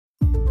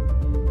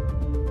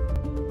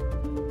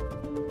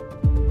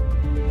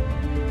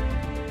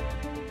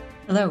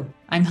Hello,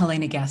 I'm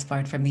Helena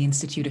Gaspard from the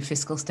Institute of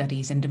Fiscal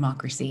Studies and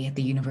Democracy at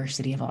the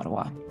University of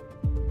Ottawa.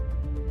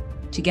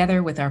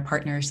 Together with our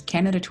partners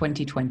Canada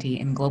 2020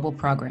 and Global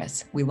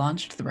Progress, we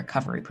launched the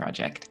Recovery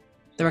Project.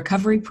 The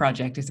Recovery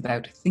Project is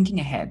about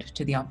thinking ahead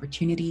to the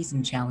opportunities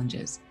and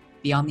challenges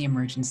beyond the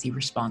emergency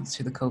response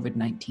to the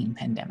COVID-19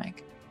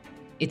 pandemic.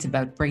 It's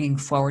about bringing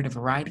forward a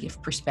variety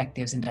of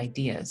perspectives and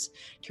ideas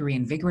to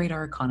reinvigorate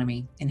our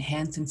economy,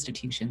 enhance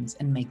institutions,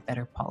 and make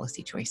better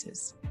policy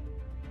choices.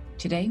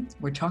 Today,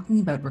 we're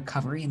talking about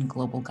recovery in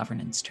global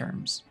governance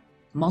terms.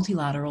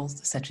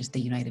 Multilaterals such as the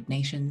United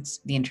Nations,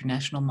 the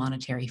International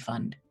Monetary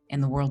Fund,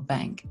 and the World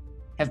Bank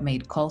have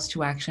made calls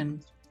to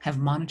action, have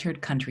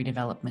monitored country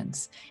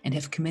developments, and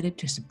have committed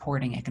to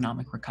supporting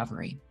economic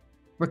recovery.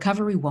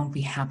 Recovery won't be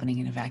happening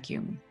in a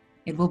vacuum.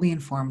 It will be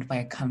informed by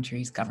a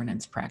country's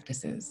governance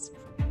practices.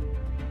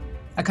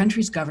 A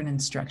country's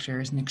governance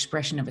structure is an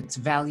expression of its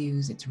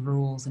values, its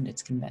rules, and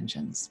its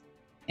conventions.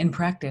 In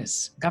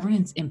practice,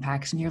 governance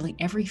impacts nearly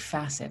every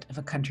facet of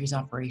a country's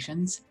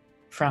operations,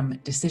 from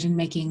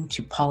decision-making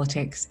to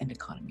politics and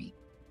economy.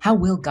 How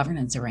will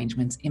governance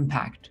arrangements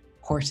impact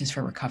courses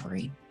for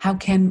recovery? How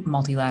can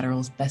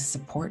multilaterals best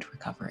support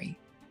recovery?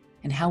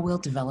 And how will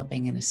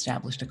developing and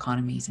established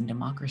economies and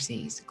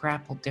democracies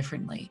grapple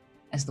differently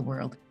as the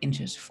world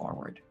inches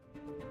forward?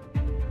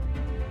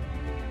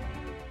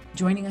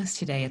 Joining us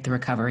today at the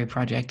Recovery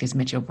Project is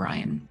Mitch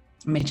O'Brien.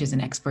 Mitch is an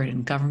expert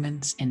in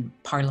governments, in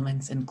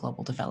parliaments, and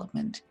global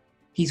development.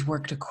 He's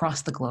worked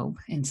across the globe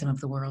in some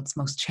of the world's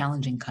most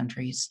challenging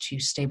countries to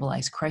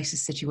stabilize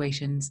crisis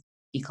situations.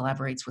 He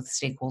collaborates with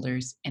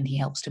stakeholders, and he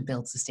helps to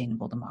build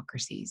sustainable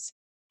democracies.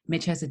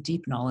 Mitch has a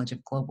deep knowledge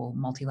of global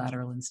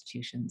multilateral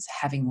institutions,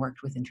 having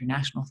worked with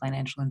international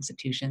financial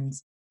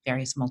institutions,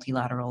 various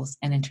multilaterals,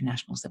 and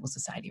international civil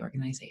society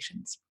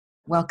organizations.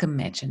 Welcome,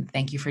 Mitch, and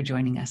thank you for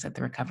joining us at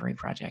the Recovery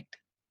Project.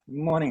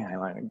 Good morning,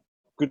 Helena.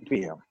 Good to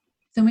be here.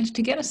 So Mitch,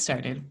 to get us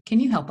started, can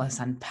you help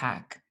us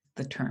unpack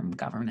the term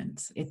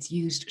governance? It's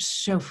used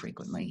so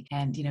frequently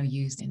and,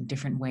 used in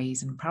different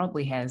ways and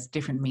probably has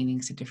different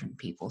meanings to different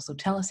people. So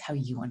tell us how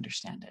you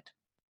understand it.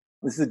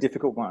 This is a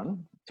difficult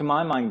one. To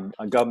my mind,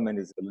 a government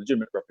is a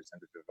legitimate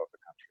representative of the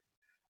country,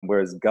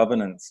 whereas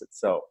governance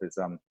itself is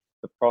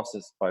the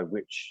process by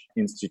which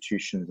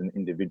institutions and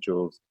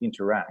individuals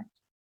interact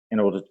in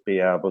order to be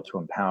able to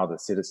empower the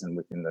citizen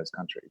within those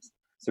countries.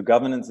 So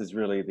governance is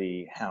really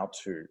the how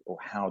to, or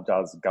how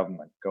does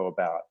government go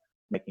about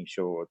making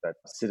sure that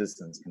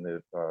citizens can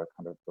live a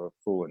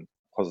full and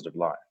positive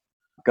life.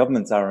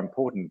 Governments are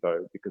important,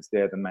 though, because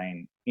they're the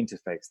main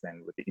interface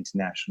then with the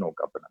international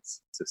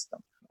governance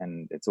system.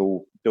 And it's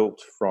all built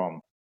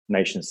from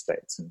nation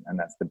states, and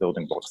that's the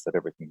building blocks that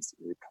everything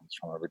comes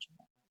from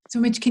originally. So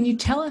Mitch, can you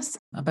tell us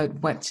about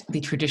what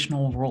the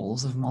traditional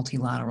roles of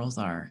multilaterals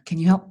are? Can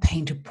you help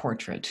paint a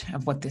portrait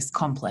of what this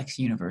complex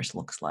universe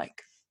looks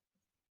like?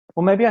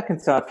 Well, maybe I can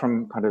start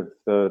from kind of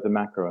the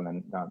macro and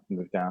then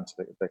move down to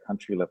the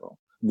country level.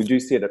 We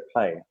do see it at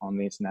play on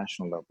the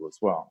international level as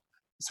well.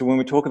 So when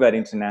we talk about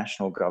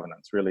international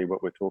governance, really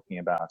what we're talking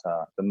about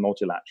are the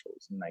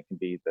multilaterals, and they can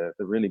be the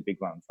really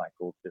big ones like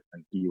all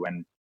different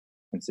UN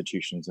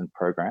institutions and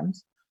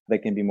programs. They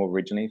can be more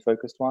regionally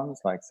focused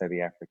ones like, say,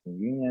 the African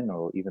Union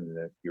or even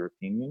the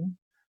European Union.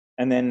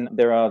 And then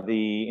there are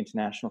the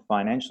international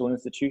financial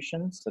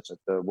institutions such as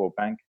the World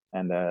Bank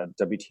and the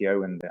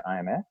WTO and the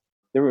IMF.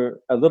 They're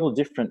a little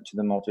different to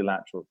the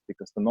multilaterals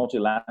because the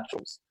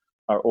multilaterals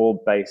are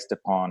all based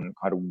upon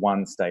kind of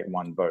one state,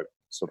 one vote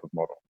sort of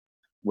model,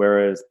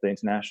 whereas the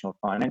international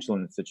financial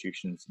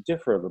institutions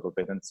differ a little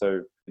bit. And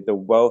so the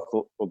wealth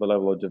or the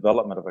level of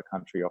development of a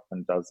country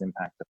often does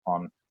impact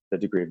upon the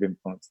degree of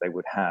influence they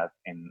would have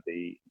in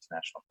the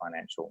international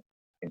financial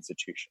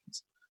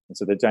institutions. And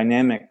so the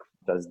dynamic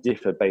does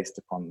differ based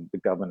upon the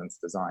governance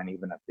design,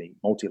 even at the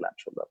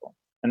multilateral level.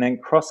 And then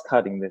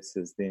cross-cutting this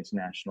is the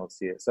international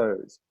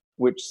CSOs,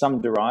 which some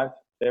derive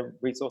their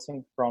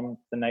resourcing from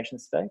the nation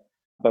state,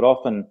 but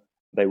often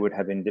they would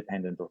have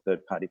independent or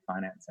third-party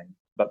financing.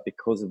 But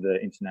because of the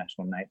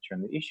international nature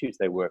and the issues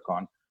they work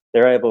on,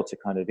 they're able to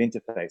kind of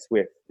interface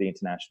with the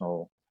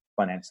international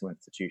financial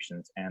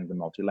institutions and the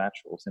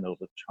multilaterals in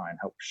order to try and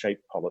help shape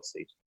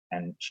policy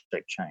and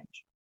shape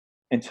change.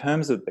 In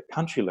terms of the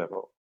country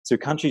level, so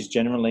countries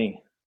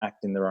generally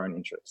act in their own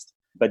interest,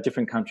 but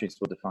different countries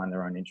will define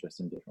their own interest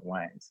in different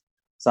ways.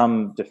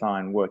 Some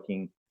define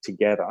working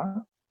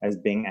together as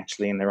being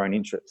actually in their own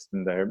interest,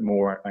 and they're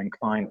more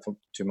inclined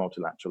to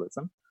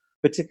multilateralism,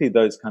 particularly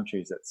those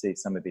countries that see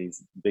some of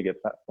these bigger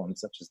platforms,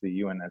 such as the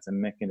UN, as a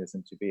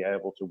mechanism to be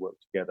able to work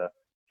together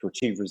to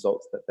achieve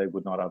results that they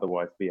would not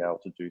otherwise be able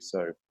to do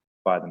so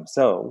by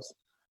themselves.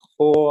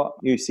 Or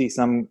you see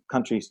some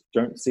countries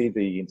don't see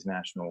the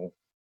international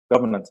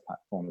governance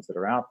platforms that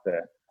are out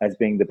there as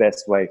being the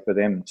best way for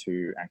them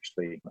to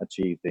actually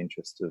achieve the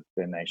interests of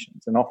their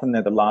nations. And often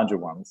they're the larger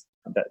ones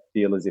that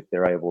feel as if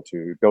they're able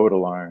to go it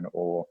alone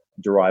or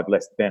derive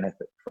less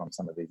benefit from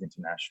some of these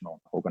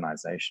international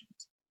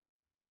organizations.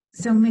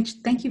 So, Mitch,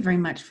 thank you very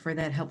much for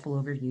that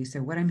helpful overview. So,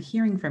 what I'm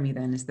hearing from you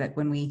then is that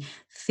when we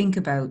think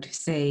about,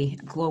 say,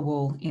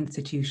 global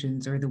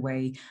institutions or the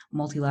way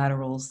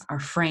multilaterals are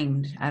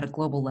framed at a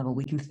global level,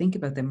 we can think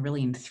about them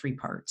really in three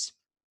parts.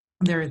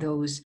 There are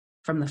those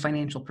from the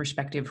financial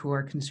perspective who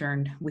are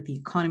concerned with the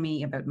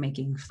economy, about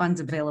making funds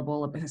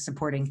available, about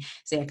supporting,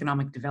 say,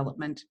 economic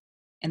development.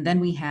 And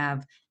then we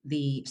have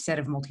the set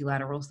of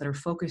multilaterals that are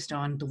focused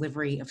on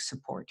delivery of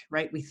support,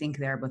 right? We think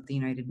there about the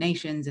United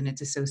Nations and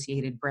its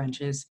associated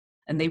branches,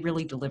 and they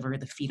really deliver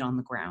the feet on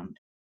the ground.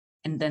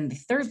 And then the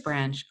third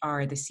branch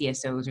are the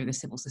CSOs, or the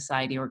civil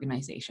society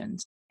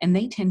organizations. And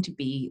they tend to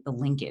be the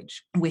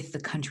linkage with the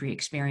country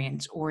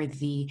experience, or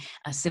the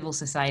civil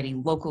society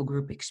local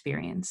group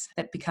experience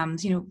that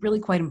becomes, really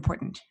quite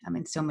important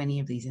in so many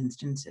of these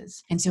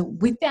instances. And so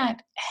with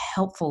that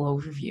helpful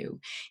overview,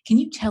 can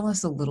you tell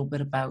us a little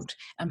bit about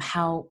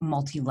how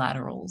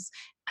multilaterals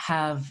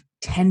have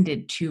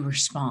tended to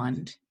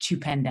respond to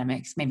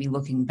pandemics, maybe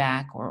looking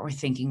back or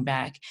thinking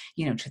back,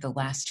 to the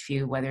last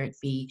few, whether it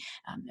be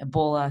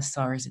Ebola,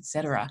 SARS,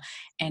 etc.,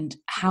 and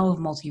how have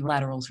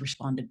multilaterals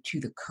responded to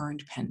the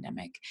current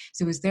pandemic?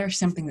 So is there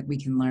something that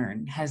we can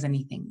learn? Has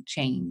anything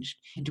changed?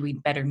 And do we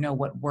better know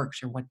what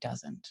works or what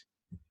doesn't?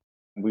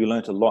 We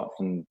learned a lot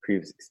from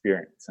previous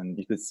experience, and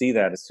you could see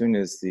that as soon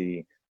as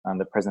the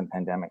present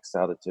pandemic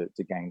started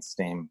to gain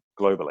steam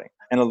globally.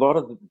 And a lot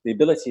of the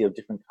ability of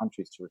different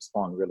countries to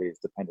respond really is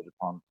dependent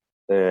upon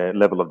their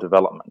level of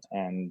development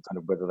and kind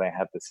of whether they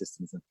have the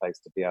systems in place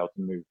to be able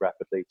to move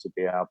rapidly, to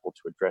be able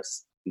to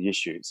address the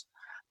issues.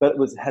 But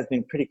has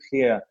been pretty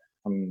clear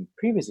from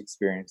previous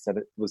experience that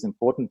it was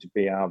important to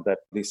be able that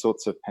these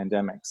sorts of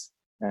pandemics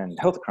and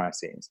health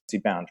crises see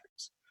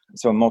boundaries.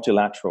 So a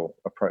multilateral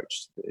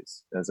approach to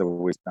this has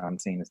always been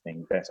seen as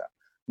being better,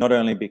 not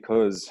only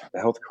because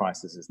the health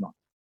crisis is not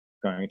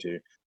going to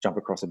jump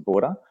across a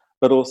border,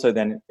 but also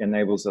then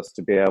enables us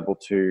to be able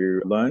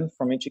to learn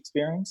from each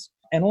experience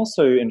and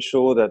also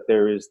ensure that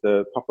there is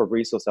the proper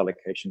resource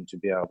allocation to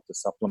be able to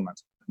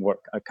supplement what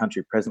a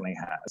country presently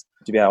has,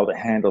 to be able to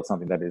handle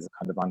something that is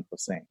kind of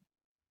unforeseen.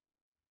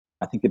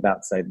 I think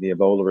about, say, the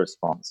Ebola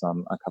response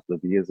a couple of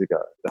years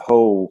ago. The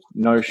whole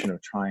notion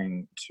of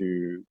trying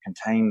to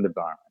contain the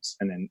virus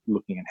and then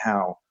looking at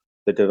how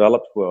the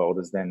developed world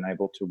is then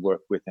able to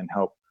work with and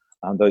help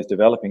those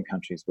developing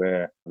countries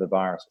where the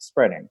virus is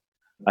spreading.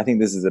 I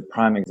think this is a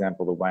prime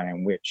example of the way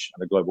in which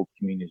the global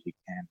community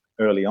can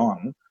early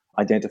on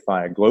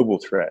identify a global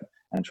threat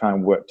and try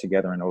and work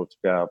together in order to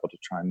be able to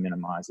try and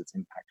minimize its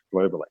impact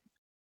globally.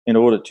 In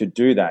order to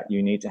do that,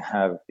 you need to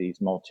have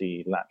these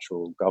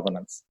multilateral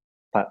governance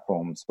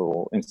platforms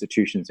or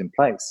institutions in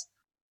place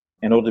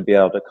in order to be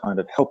able to kind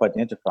of help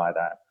identify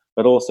that,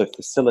 but also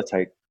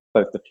facilitate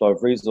both the flow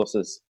of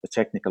resources, the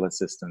technical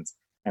assistance,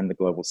 and the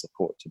global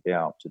support to be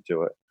able to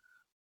do it.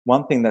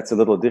 One thing that's a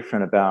little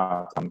different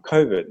about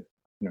COVID,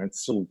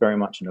 it's still very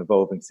much an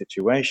evolving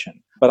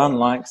situation, but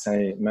unlike,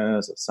 say,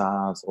 MERS or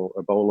SARS or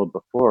Ebola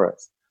before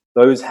us,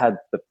 those had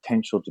the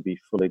potential to be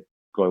fully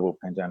global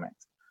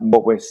pandemics. And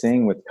what we're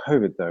seeing with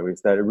COVID, though,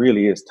 is that it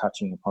really is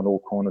touching upon all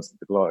corners of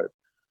the globe.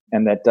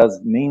 And that does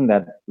mean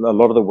that a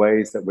lot of the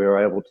ways that we were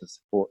able to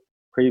support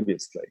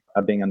previously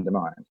are being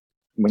undermined.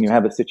 When you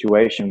have a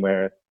situation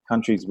where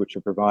countries which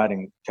are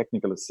providing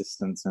technical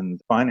assistance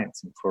and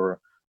financing for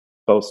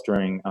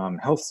bolstering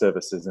health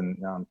services in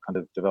kind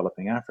of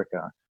developing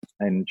Africa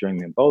and during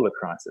the Ebola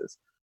crisis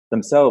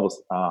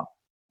themselves are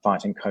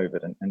fighting COVID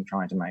and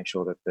trying to make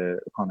sure that their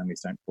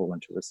economies don't fall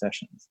into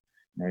recessions.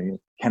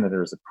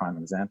 Canada is a prime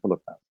example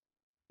of that.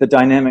 The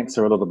dynamics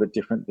are a little bit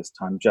different this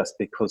time just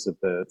because of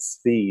the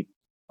speed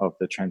of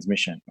the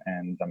transmission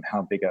and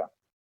how big a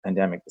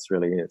pandemic this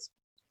really is.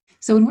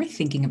 So when we're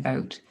thinking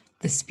about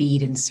the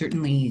speed and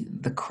certainly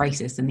the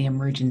crisis and the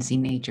emergency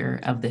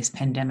nature of this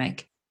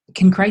pandemic,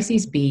 can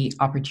crises be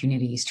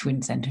opportunities to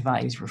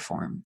incentivize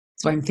reform?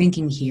 So I'm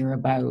thinking here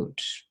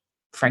about,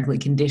 frankly,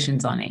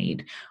 conditions on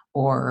aid,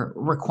 or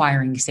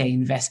requiring, say,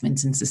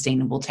 investments in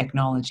sustainable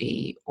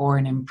technology, or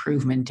an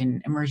improvement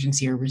in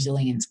emergency or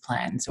resilience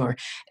plans, or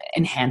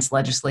enhanced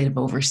legislative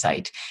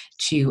oversight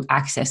to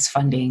access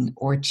funding,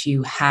 or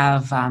to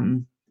have,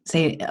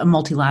 say, a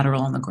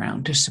multilateral on the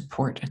ground to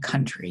support a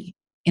country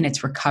in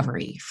its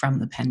recovery from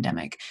the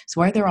pandemic.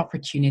 So are there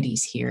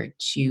opportunities here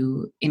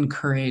to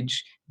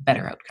encourage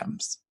better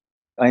outcomes?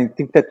 I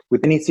think that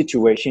with any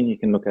situation, you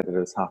can look at it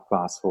as half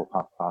glass full,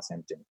 half glass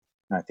empty.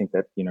 And I think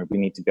that, we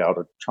need to be able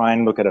to try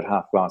and look at it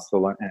half glass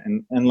full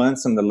and learn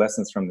some of the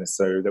lessons from this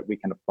so that we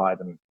can apply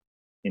them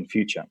in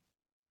future.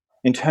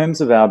 In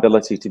terms of our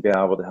ability to be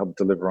able to help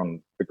deliver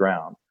on the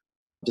ground,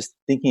 just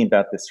thinking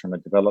about this from a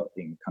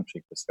developing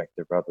country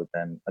perspective rather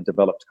than a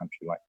developed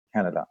country like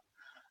Canada,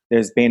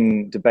 there's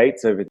been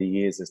debates over the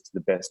years as to the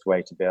best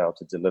way to be able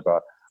to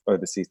deliver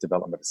overseas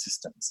development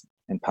assistance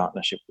in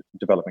partnership with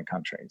developing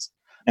countries.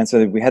 And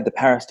so we had the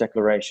Paris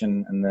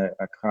Declaration and the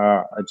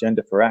Accra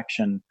Agenda for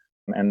Action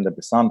and the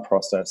Busan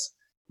process.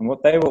 And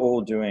what they were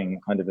all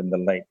doing kind of in the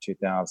late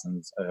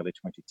 2000s, early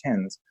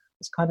 2010s,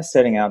 was kind of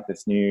setting out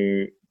this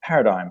new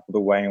paradigm for the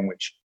way in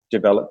which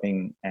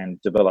developing and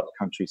developed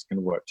countries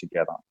can work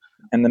together.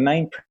 And the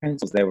main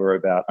principles there were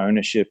about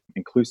ownership,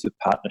 inclusive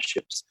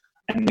partnerships,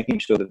 and making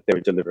sure that there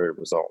were delivery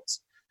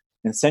results.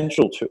 And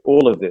central to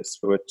all of this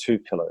were two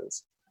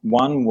pillars.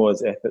 One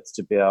was efforts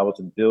to be able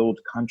to build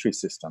country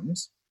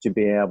systems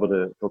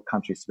for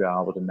countries to be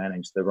able to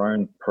manage their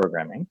own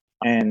programming,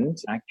 and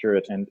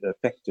accurate and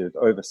effective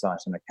oversight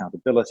and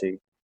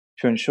accountability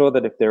to ensure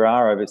that if there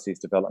are overseas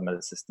development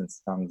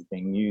assistance funds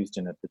being used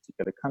in a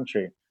particular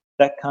country,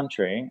 that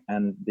country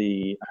and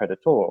the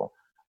creditor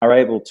are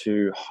able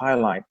to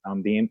highlight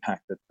the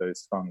impact that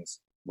those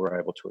funds were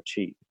able to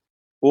achieve.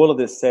 All of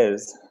this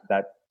says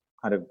that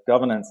kind of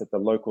governance at the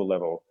local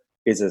level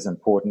is as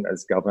important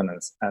as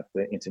governance at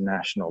the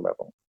international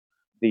level.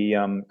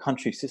 The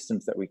country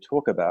systems that we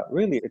talk about,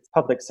 really, it's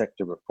public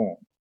sector reform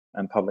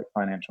and public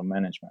financial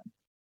management.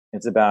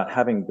 It's about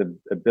having the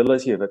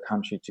ability of a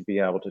country to be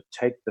able to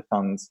take the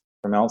funds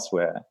from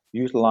elsewhere,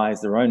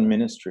 utilize their own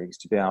ministries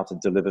to be able to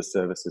deliver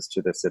services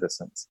to their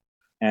citizens.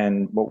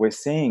 And what we're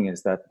seeing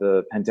is that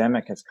the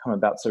pandemic has come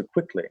about so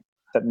quickly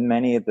that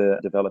many of the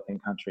developing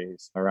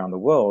countries around the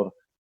world,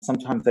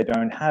 sometimes they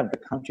don't have the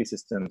country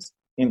systems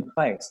in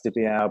place to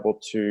be able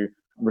to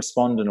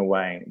respond in a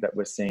way that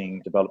we're seeing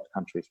developed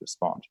countries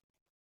respond.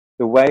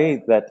 The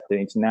way that the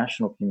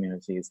international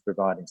community is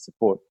providing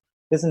support,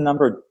 there's a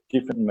number of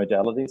different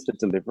modalities for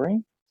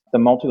delivery. The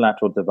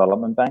multilateral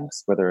development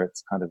banks, whether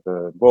it's kind of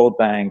the World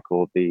Bank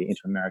or the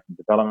Inter-American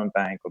Development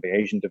Bank or the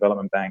Asian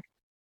Development Bank,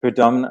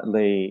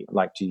 predominantly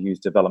like to use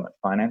development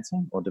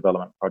financing or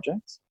development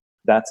projects.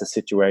 That's a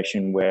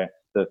situation where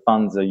the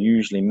funds are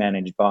usually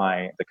managed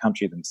by the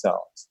country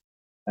themselves.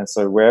 And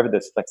so wherever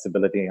there's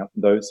flexibility on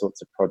those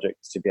sorts of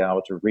projects to be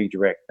able to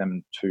redirect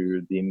them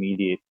to the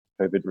immediate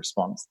COVID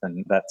response,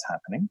 then that's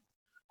happening.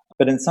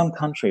 But in some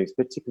countries,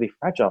 particularly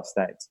fragile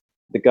states,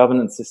 the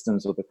governance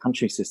systems or the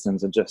country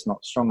systems are just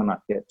not strong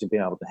enough yet to be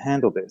able to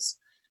handle this.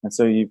 And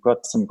so you've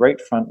got some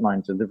great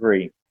frontline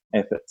delivery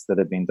efforts that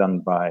have been done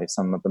by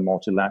some of the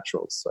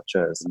multilaterals, such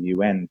as the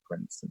UN, for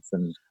instance,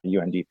 and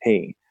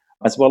UNDP,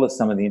 as well as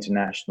some of the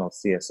international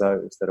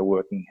CSOs that are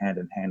working hand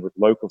in hand with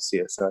local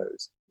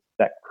CSOs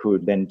that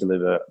could then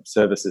deliver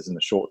services in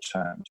the short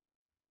term.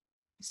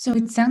 So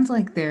it sounds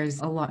like there's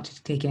a lot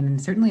to take in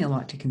and certainly a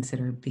lot to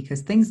consider,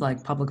 because things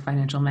like public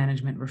financial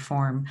management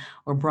reform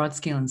or broad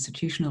scale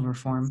institutional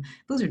reform,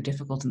 those are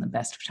difficult in the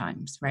best of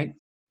times, right?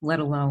 Let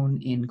alone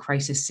in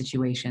crisis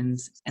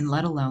situations, and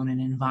let alone in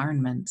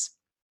environments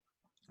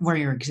where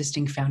your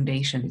existing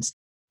foundations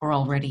are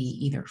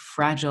already either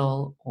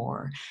fragile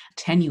or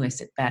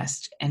tenuous at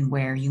best, and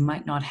where you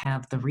might not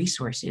have the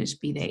resources,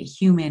 be they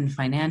human,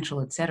 financial,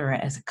 etc.,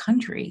 as a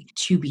country,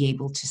 to be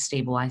able to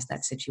stabilize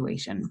that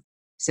situation.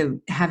 So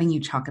having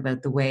you talk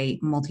about the way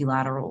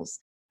multilaterals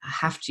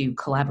have to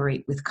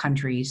collaborate with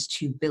countries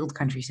to build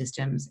country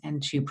systems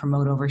and to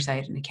promote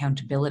oversight and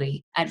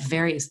accountability at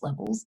various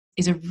levels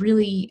is a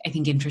really, I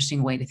think,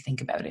 interesting way to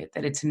think about it,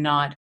 that it's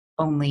not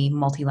only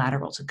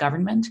multilateral to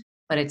government,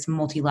 but it's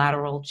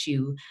multilateral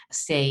to,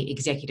 say,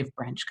 executive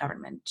branch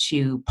government,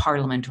 to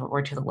parliament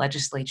or to the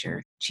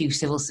legislature, to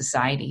civil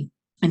society,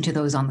 and to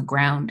those on the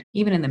ground,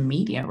 even in the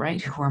media,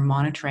 right, who are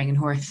monitoring and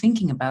who are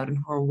thinking about and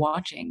who are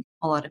watching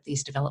a lot of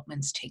these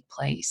developments take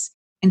place.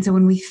 And so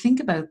when we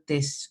think about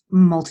this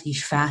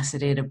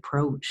multifaceted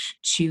approach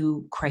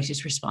to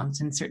crisis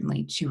response and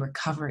certainly to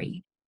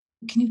recovery,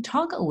 can you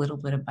talk a little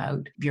bit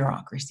about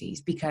bureaucracies?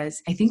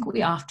 Because I think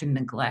we often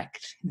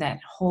neglect that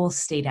whole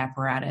state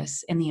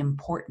apparatus and the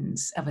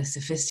importance of a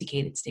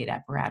sophisticated state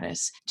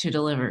apparatus to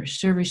deliver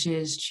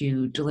services,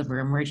 to deliver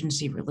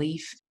emergency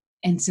relief.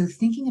 And so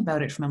thinking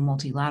about it from a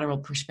multilateral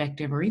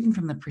perspective, or even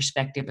from the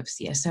perspective of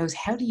CSOs,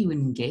 how do you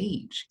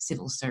engage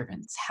civil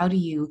servants? How do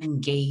you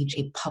engage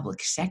a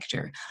public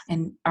sector?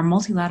 And are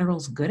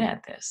multilaterals good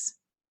at this?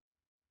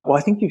 Well,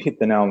 I think you hit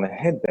the nail on the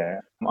head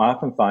there. I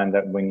often find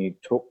that when you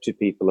talk to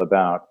people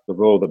about the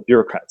role that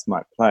bureaucrats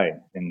might play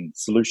in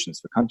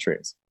solutions for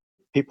countries,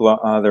 people are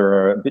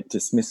either a bit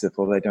dismissive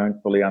or they don't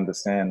fully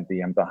understand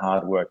the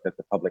hard work that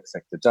the public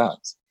sector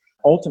does.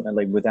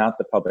 Ultimately, without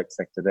the public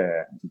sector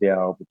there to be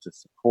able to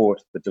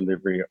support the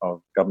delivery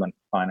of government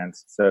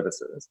financed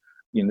services,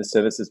 the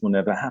services will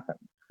never happen.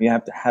 You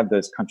have to have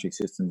those country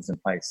systems in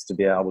place to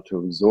be able to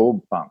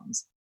absorb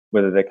funds,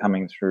 whether they're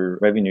coming through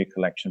revenue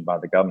collection by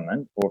the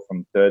government or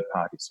from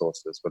third-party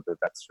sources, whether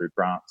that's through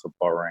grants or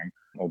borrowing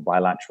or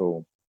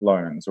bilateral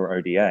loans or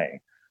ODA,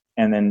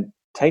 and then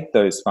take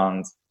those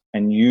funds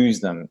and use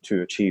them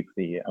to achieve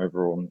the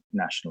overall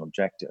national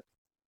objective.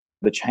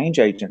 The change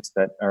agents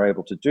that are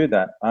able to do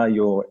that are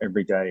your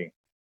everyday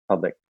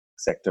public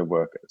sector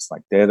workers.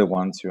 Like, they're the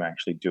ones who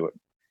actually do it.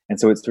 And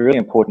so it's really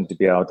important to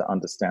be able to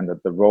understand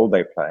that the role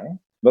they play,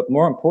 but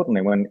more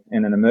importantly, when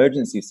in an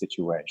emergency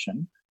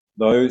situation,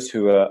 those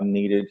who are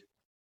needed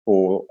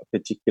for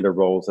particular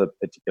roles at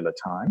a particular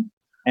time,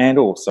 and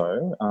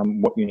also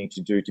what you need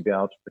to do to be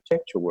able to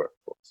protect your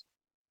workforce.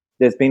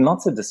 There's been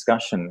lots of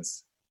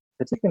discussions,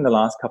 particularly in the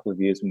last couple of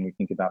years when we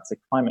think about, say,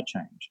 climate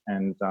change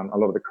and a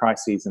lot of the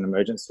crises and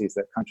emergencies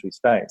that countries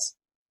face.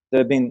 There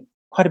have been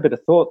quite a bit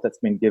of thought that's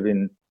been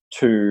given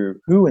to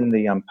who in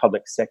the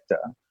public sector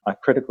are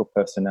critical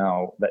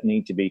personnel that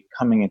need to be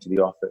coming into the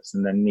office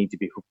and then need to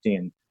be hooked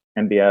in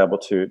and be able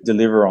to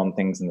deliver on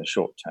things in the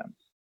short term.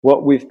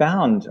 What we've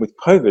found with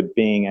COVID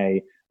being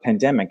a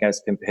pandemic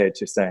as compared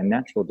to, say, a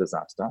natural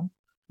disaster,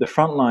 the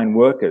frontline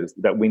workers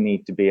that we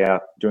need to be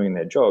out doing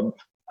their job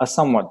are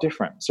somewhat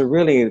different. So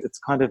really, it's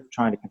kind of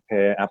trying to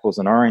compare apples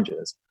and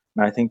oranges.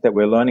 And I think that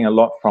we're learning a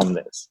lot from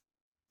this.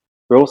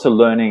 We're also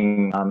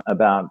learning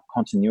about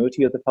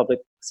continuity of the public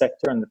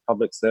sector and the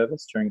public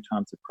service during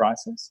times of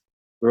crisis.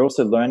 We're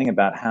also learning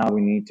about how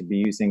we need to be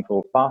using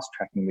or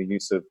fast-tracking the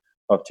use of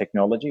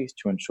technologies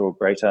to ensure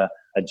greater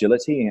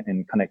agility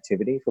and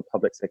connectivity for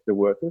public sector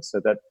workers, so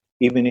that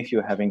even if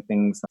you're having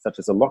things such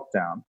as a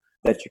lockdown,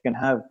 that you can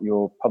have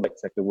your public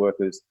sector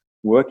workers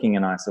working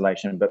in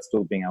isolation but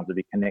still being able to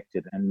be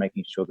connected and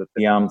making sure that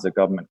the arms of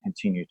government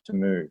continue to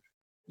move.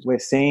 We're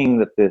seeing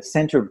that the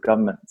centre of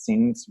government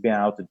seems to be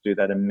able to do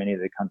that in many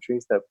of the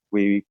countries that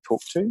we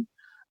talk to.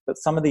 But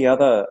some of the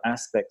other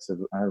aspects of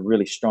a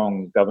really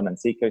strong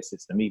governance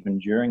ecosystem, even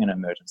during an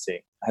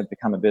emergency, have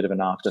become a bit of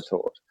an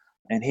afterthought.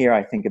 And here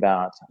I think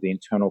about the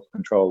internal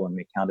control and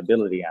the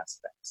accountability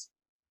aspects.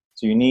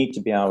 So you need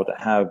to be able to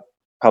have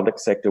public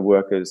sector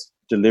workers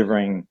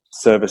delivering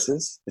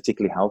services,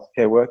 particularly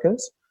healthcare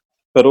workers,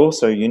 but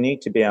also you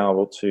need to be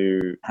able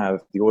to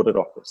have the audit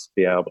office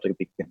be able to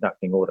be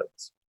conducting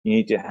audits. You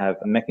need to have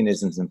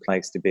mechanisms in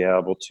place to be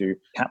able to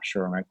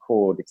capture and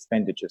record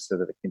expenditure so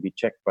that it can be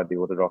checked by the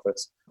audit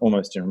office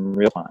almost in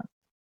real time.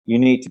 You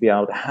need to be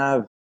able to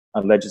have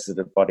a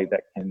legislative body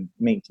that can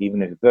meet,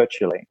 even if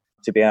virtually,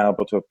 to be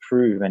able to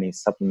approve any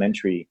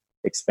supplementary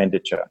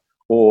expenditure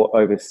or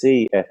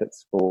oversee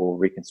efforts for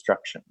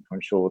reconstruction to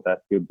ensure that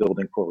you're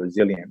building for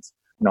resilience,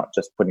 not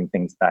just putting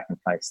things back in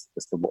place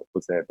as to what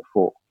was there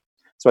before.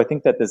 So I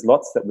think that there's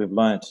lots that we've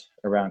learned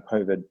around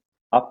COVID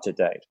up to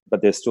date,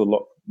 but there's still a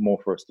lot more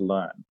for us to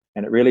learn.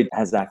 And it really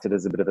has acted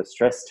as a bit of a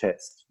stress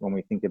test when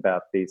we think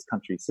about these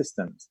country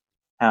systems,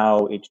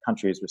 how each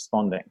country is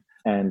responding.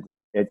 And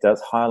it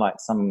does highlight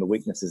some of the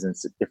weaknesses in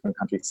different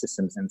country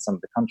systems in some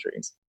of the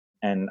countries.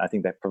 And I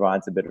think that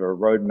provides a bit of a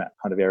roadmap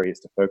kind of areas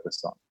to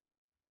focus on.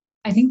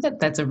 I think that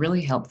that's a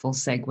really helpful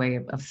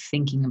segue of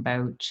thinking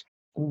about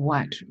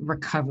what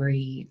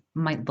recovery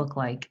might look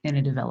like in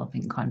a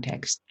developing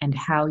context and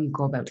how you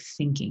go about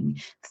thinking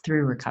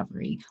through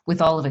recovery with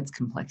all of its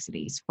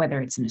complexities, whether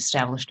it's an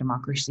established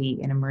democracy,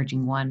 an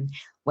emerging one,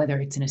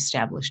 whether it's an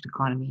established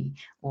economy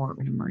or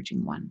an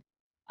emerging one.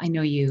 I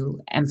know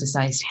you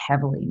emphasized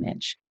heavily,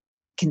 Mitch,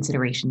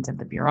 considerations of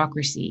the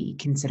bureaucracy,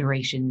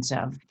 considerations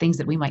of things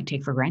that we might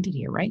take for granted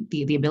here, right?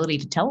 The ability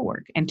to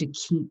telework and to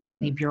keep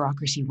a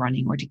bureaucracy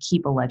running or to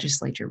keep a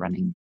legislature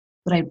running.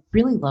 But I'd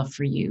really love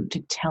for you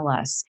to tell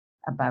us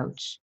about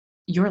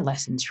your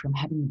lessons from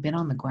having been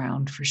on the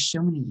ground for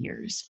so many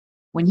years.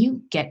 When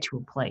you get to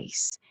a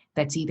place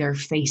that's either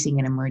facing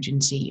an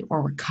emergency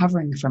or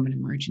recovering from an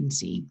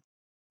emergency,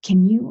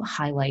 can you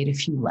highlight a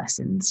few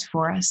lessons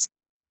for us?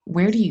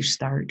 Where do you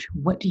start?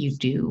 What do you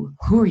do?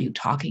 Who are you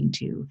talking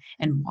to?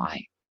 And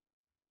why?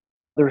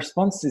 The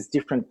response is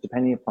different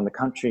depending upon the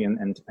country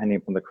and depending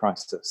upon the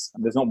crisis.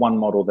 There's not one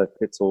model that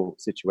fits all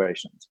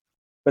situations.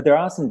 But there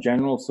are some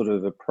general sort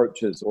of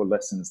approaches or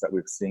lessons that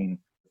we've seen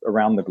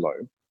around the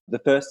globe. The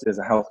first is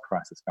a health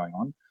crisis going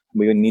on.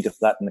 We need to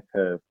flatten the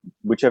curve,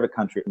 whichever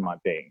country it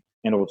might be,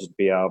 in order to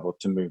be able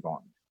to move on.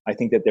 I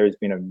think that there has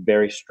been a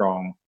very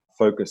strong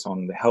focus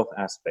on the health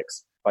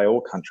aspects by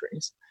all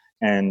countries,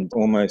 and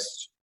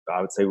almost,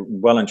 I would say,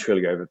 well and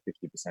truly over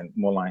 50%,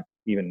 more like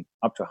even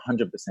up to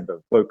 100%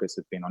 of focus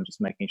has been on just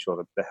making sure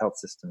that the health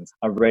systems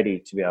are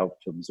ready to be able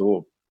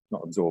to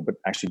not absorb, but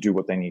actually do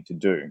what they need to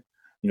do.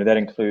 That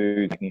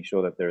includes making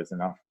sure that there is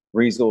enough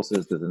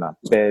resources, there's enough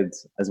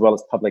beds, as well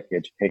as public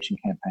education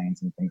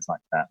campaigns and things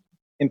like that.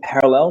 In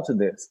parallel to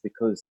this,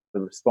 because the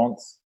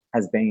response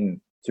has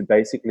been to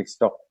basically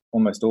stop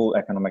almost all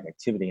economic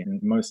activity in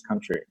most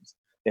countries,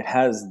 it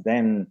has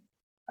then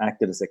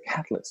acted as a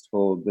catalyst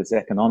for this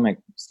economic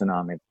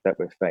tsunami that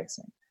we're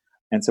facing.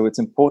 And so it's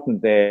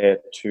important there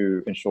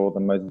to ensure the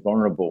most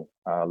vulnerable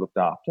are looked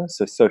after.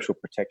 So social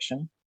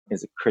protection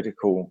is a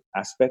critical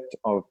aspect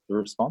of the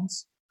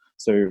response.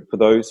 So for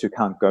those who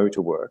can't go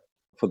to work,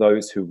 for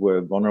those who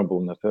were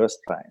vulnerable in the first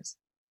place,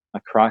 a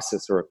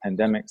crisis or a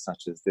pandemic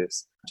such as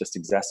this just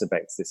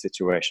exacerbates the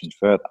situation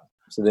further.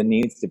 So there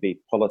needs to be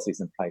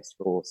policies in place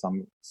for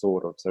some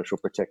sort of social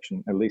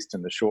protection, at least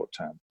in the short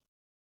term.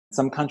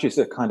 Some countries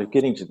are kind of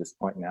getting to this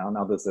point now, and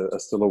others are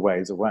still a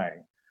ways away.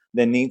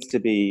 There needs to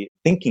be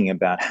thinking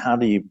about how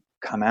do you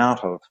come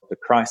out of the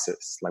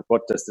crisis? Like,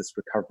 what does this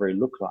recovery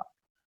look like?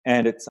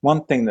 And it's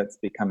one thing that's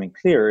becoming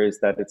clear is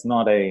that it's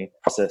not a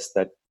process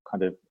that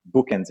kind of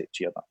bookends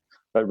each other,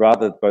 but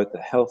rather both the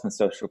health and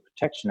social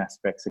protection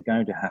aspects are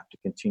going to have to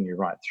continue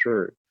right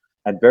through,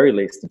 at very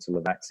least until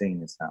a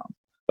vaccine is found.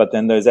 But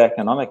then those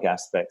economic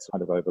aspects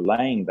kind of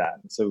overlaying that.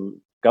 So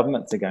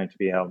governments are going to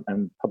be able,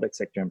 and public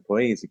sector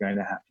employees are going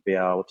to have to be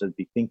able to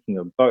be thinking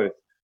of both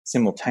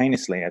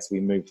simultaneously as we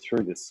move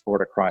through this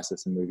border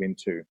crisis and move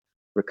into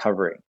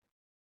recovery.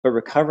 But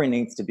recovery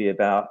needs to be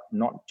about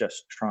not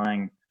just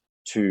trying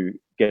to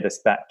get us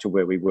back to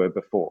where we were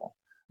before.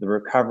 The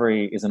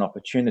recovery is an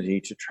opportunity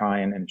to try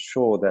and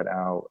ensure that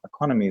our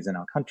economies and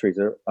our countries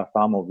are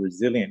far more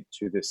resilient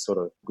to this sort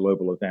of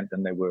global event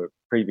than they were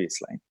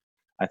previously.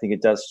 I think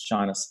it does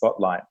shine a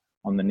spotlight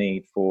on the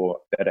need for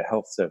better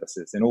health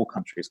services in all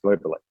countries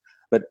globally.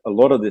 But a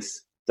lot of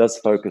this does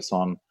focus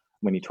on,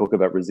 when you talk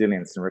about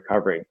resilience and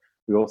recovery,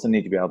 we also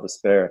need to be able to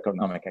spur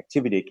economic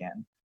activity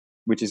again,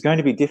 which is going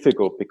to be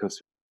difficult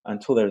because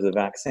until there's a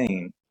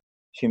vaccine,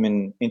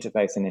 human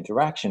interface and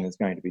interaction is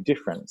going to be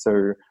different.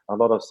 So a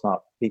lot of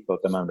smart people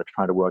at the moment are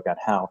trying to work out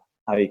how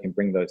you can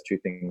bring those two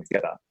things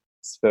together,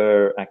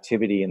 spur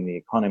activity in the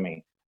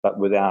economy, but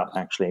without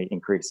actually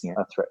increasing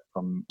a threat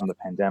from the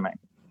pandemic.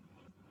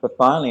 But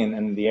finally,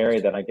 and the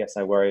area that I guess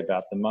I worry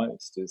about the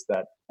most is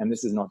that, and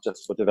this is not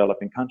just for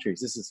developing countries,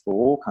 this is for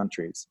all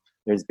countries,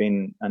 there's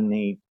been a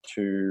need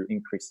to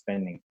increase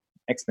spending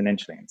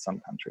exponentially in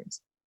some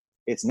countries.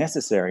 It's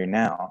necessary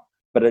now,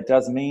 but it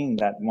does mean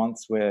that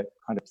once we're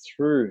kind of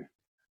through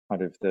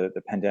kind of the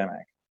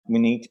pandemic, we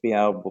need to be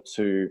able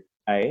to,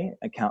 A,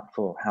 account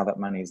for how that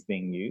money is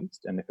being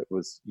used and if it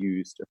was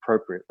used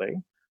appropriately.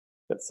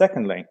 But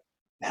secondly,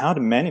 how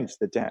to manage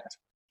the debt.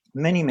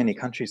 Many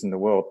countries in the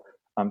world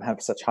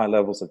have such high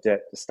levels of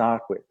debt to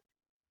start with.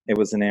 It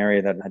was an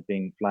area that had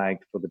been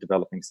flagged for the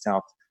developing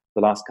South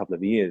the last couple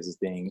of years as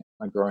being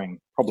a growing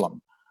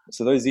problem.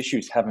 So those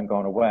issues haven't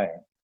gone away,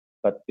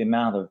 but the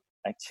amount of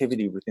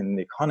activity within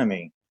the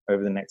economy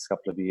over the next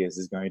couple of years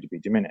is going to be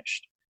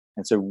diminished.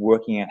 And so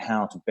working out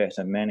how to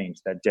better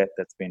manage that debt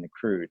that's been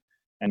accrued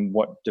and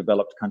what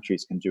developed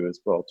countries can do as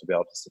well to be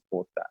able to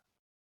support that.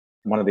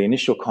 One of the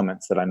initial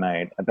comments that I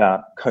made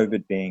about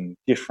COVID being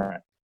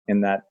different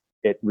in that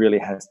it really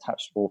has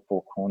touched all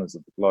four corners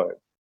of the globe.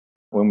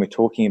 When we're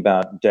talking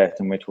about debt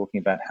and we're talking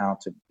about how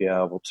to be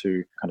able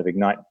to kind of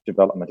ignite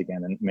development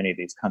again in many of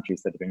these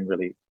countries that have been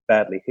really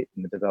badly hit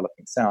in the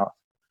developing South,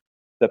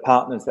 the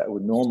partners that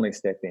would normally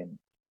step in,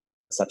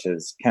 such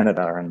as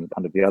Canada and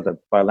kind of the other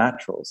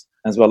bilaterals,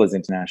 as well as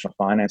international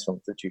financial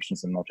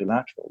institutions and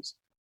multilaterals,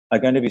 are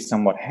going to be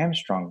somewhat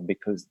hamstrung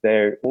because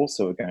they're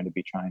also going to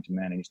be trying to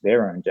manage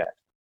their own debt.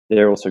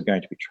 They're also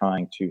going to be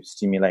trying to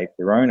stimulate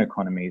their own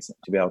economies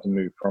to be able to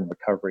move from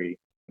recovery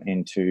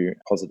into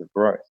positive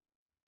growth.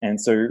 And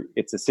so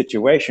it's a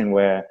situation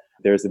where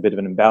there's a bit of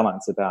an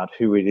imbalance about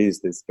who it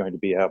is that's going to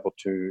be able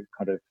to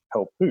kind of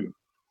help who.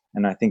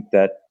 And I think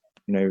that,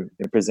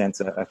 it presents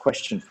a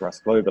question for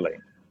us globally.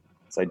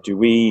 So do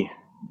we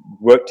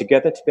work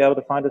together to be able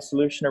to find a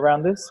solution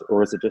around this?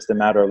 Or is it just a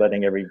matter of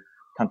letting every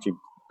country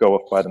go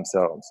off by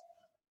themselves?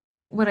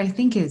 What I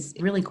think is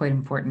really quite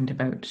important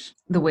about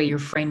the way you're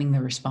framing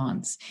the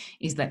response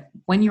is that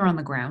when you're on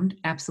the ground,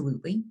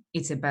 absolutely,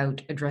 it's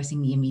about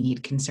addressing the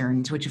immediate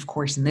concerns, which of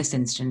course in this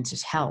instance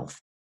is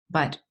health.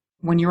 But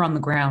when you're on the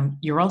ground,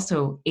 you're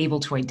also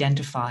able to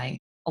identify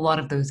a lot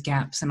of those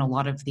gaps and a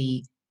lot of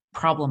the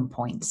problem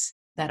points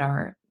that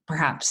are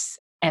perhaps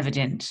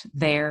evident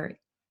there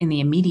in the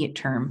immediate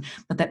term,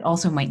 but that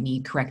also might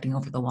need correcting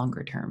over the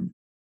longer term.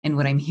 And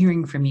what I'm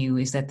hearing from you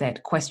is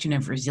that question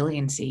of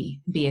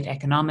resiliency, be it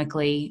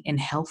economically in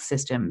health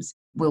systems,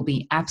 will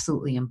be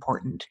absolutely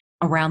important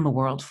around the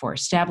world for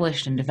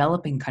established and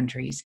developing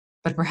countries.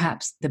 But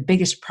perhaps the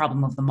biggest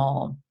problem of them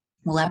all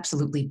will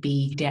absolutely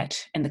be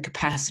debt and the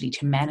capacity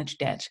to manage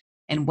debt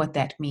and what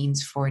that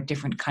means for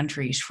different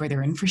countries, for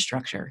their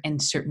infrastructure, and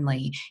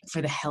certainly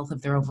for the health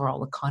of their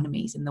overall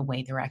economies and the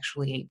way they're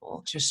actually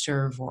able to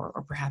serve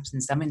or perhaps in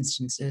some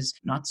instances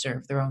not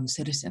serve their own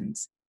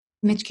citizens.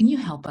 Mitch, can you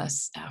help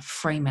us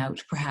frame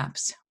out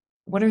perhaps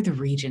what are the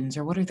regions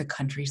or what are the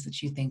countries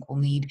that you think will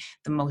need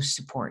the most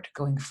support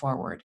going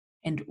forward?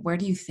 And where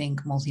do you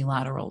think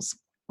multilaterals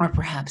or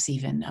perhaps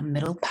even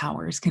middle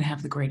powers can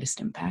have the greatest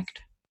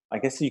impact? I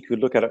guess you could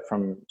look at it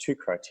from two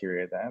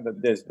criteria there.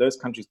 There's those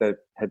countries that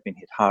have been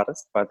hit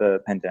hardest by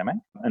the pandemic,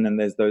 and then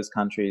there's those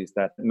countries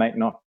that might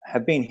not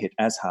have been hit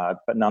as hard,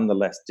 but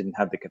nonetheless didn't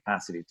have the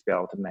capacity to be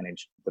able to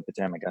manage the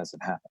pandemic as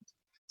it happened.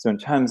 So in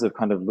terms of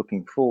kind of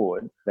looking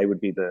forward, they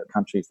would be the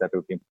countries that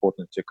would be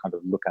important to kind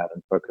of look at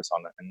and focus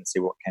on it and see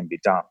what can be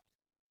done.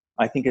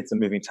 I think it's a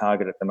moving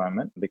target at the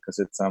moment because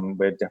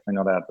we're definitely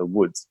not out of the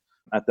woods.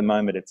 At the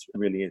moment, it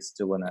really is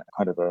still in a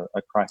kind of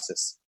a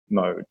crisis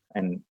mode,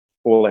 and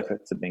all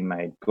efforts are being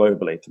made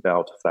globally to be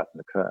able to flatten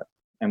the curve.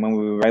 And when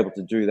we were able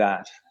to do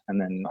that, and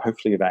then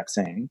hopefully a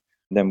vaccine,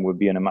 then we'll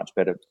be in a much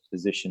better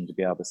position to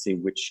be able to see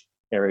which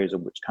areas or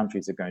which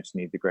countries are going to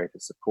need the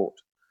greatest support.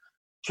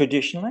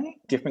 Traditionally,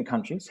 different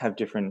countries have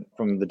different,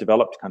 from the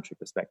developed country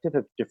perspective,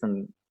 have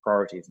different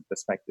priorities and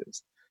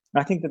perspectives.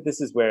 And I think that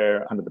this is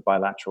where kind of the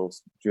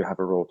bilaterals do have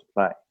a role to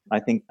play. I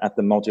think at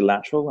the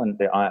multilateral and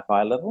the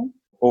IFI level,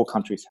 all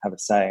countries have a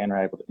say and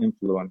are able to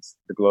influence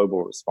the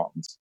global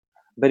response.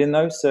 But in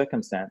those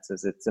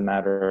circumstances, it's a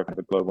matter of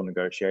a global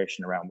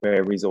negotiation around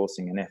where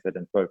resourcing and effort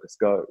and focus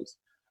goes.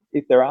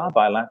 If there are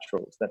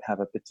bilaterals that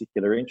have a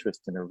particular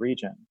interest in a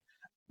region,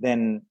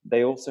 then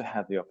they also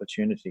have the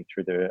opportunity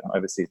through their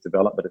overseas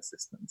development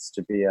assistance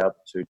to be able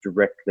to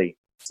directly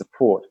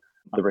support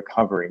the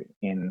recovery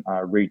in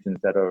regions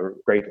that are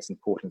of greatest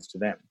importance to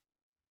them.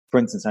 For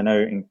instance, I know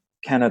in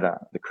Canada,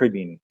 the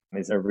Caribbean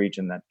is a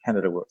region that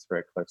Canada works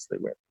very closely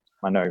with.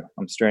 I know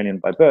I'm Australian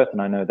by birth,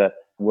 and I know that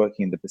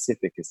working in the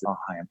Pacific is of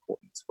high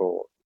importance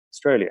for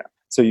Australia.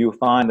 So you'll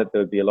find that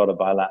there would be a lot of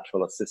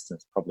bilateral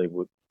assistance probably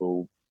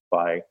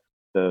by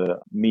the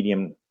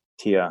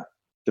medium-tier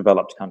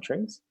developed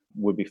countries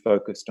would be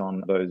focused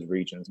on those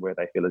regions where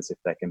they feel as if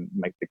they can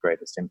make the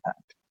greatest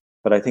impact.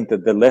 But I think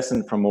that the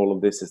lesson from all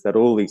of this is that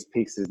all these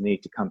pieces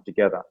need to come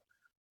together,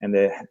 and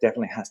there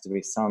definitely has to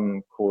be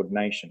some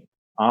coordination.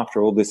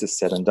 After all this is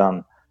said and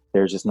done,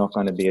 there's just not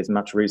going to be as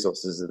much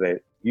resources as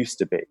there used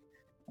to be.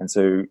 And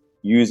so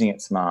using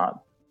it smart,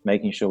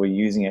 making sure we're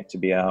using it to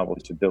be able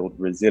to build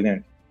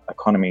resilient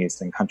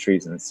economies and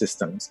countries and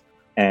systems,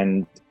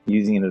 and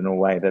using it in a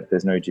way that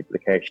there's no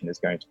duplication is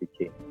going to be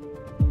key.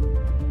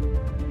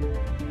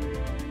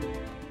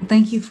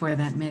 Thank you for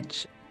that,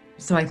 Mitch.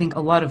 So I think a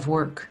lot of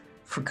work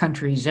for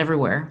countries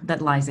everywhere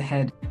that lies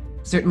ahead.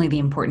 Certainly the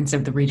importance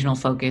of the regional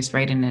focus,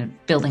 right, in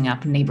building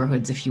up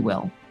neighborhoods, if you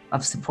will,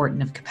 of support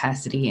and of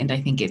capacity. And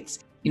I think it's,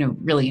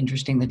 really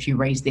interesting that you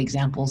raised the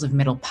examples of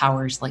middle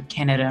powers like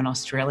Canada and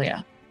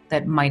Australia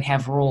that might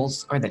have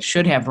roles, or that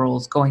should have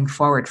roles going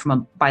forward from a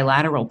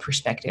bilateral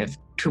perspective,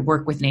 to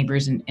work with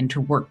neighbors and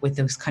to work with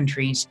those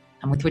countries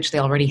with which they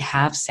already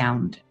have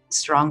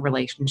strong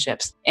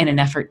relationships, in an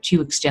effort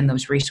to extend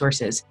those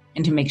resources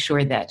and to make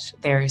sure that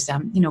there's,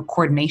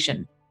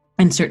 coordination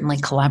and certainly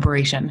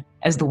collaboration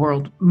as the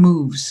world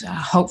moves,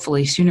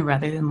 hopefully sooner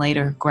rather than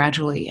later,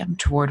 gradually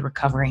toward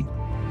recovery.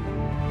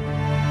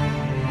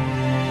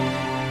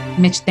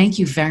 Mitch, thank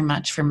you very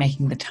much for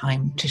making the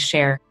time to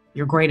share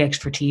your great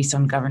expertise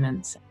on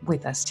governance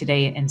with us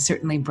today, and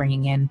certainly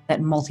bringing in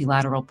that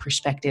multilateral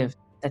perspective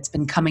that's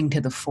been coming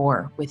to the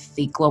fore with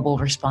the global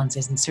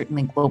responses and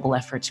certainly global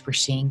efforts we're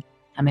seeing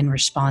in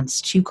response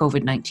to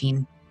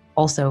COVID-19.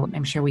 Also,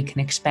 I'm sure we can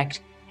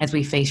expect as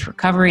we face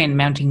recovery and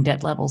mounting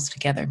debt levels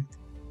together.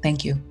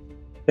 Thank you.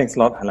 Thanks a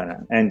lot,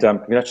 Helena. And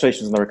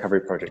congratulations on the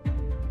recovery project.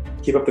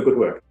 Keep up the good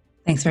work.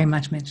 Thanks very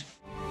much, Mitch.